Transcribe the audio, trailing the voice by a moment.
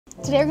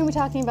Today we're going to be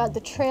talking about the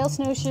trail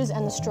snowshoes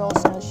and the stroll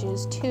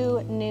snowshoes,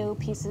 two new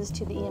pieces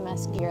to the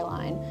EMS gear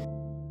line.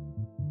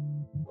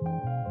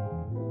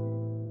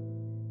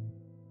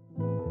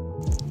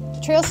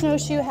 The trail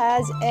snowshoe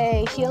has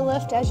a heel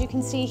lift, as you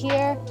can see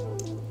here.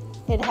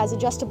 It has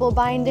adjustable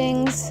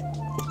bindings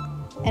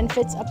and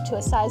fits up to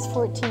a size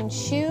 14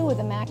 shoe with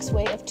a max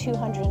weight of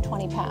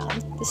 220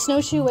 pounds. The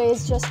snowshoe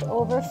weighs just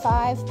over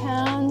 5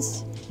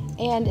 pounds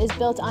and is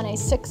built on a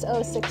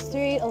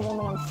 6063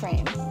 aluminum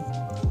frame.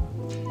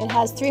 It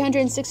has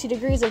 360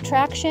 degrees of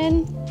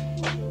traction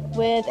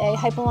with a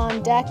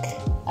Hypalon deck,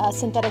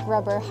 synthetic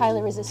rubber,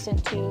 highly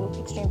resistant to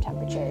extreme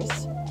temperatures.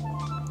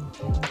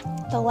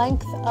 The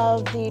length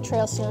of the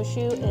trail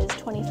snowshoe is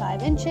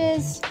 25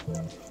 inches,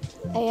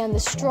 and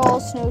the stroll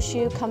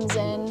snowshoe comes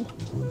in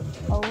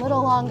a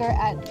little longer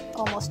at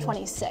almost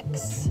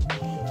 26.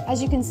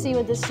 As you can see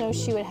with this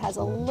snowshoe, it has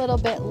a little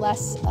bit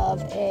less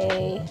of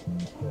a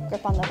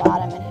grip on the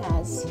bottom and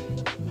has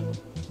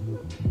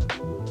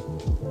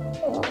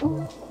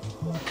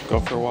Go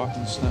for a walk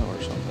in the snow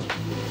or something.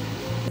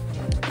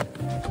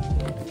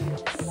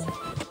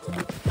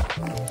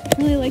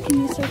 I'm really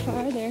liking these so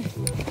far. They're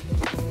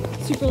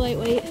super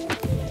lightweight.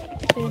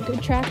 They have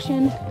good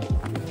traction.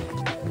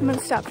 I'm gonna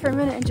stop for a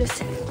minute and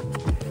just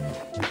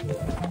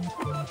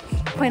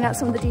point out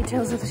some of the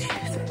details of the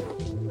shoes.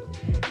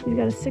 We've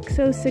got a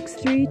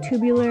 6063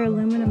 tubular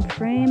aluminum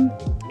frame,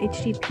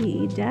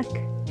 HDPE deck,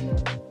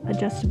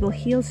 adjustable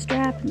heel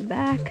strap in the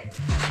back,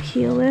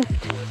 heel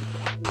lift,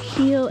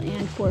 heel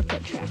and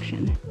forefoot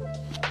traction.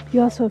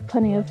 You also have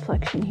plenty of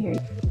flexion here.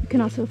 You can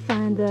also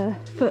find the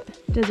foot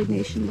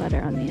designation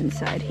letter on the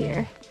inside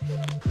here.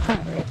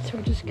 Alright, so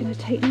we're just gonna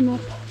tighten them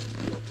up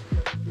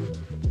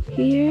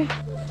here.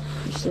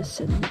 Just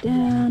set them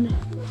down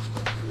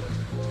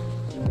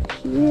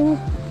here.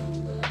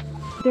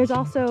 There's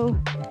also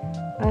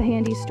a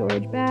handy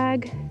storage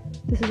bag.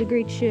 This is a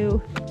great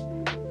shoe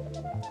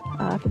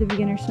for the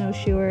beginner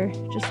snowshoer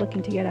just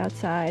looking to get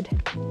outside.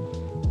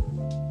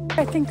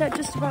 I think that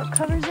just about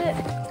covers it.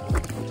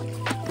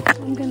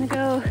 So I'm gonna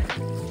go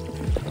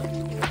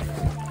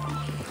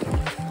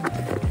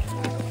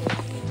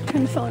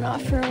turn the phone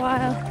off for a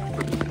while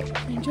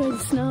and enjoy the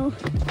snow.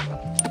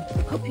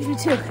 Hope you do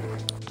too.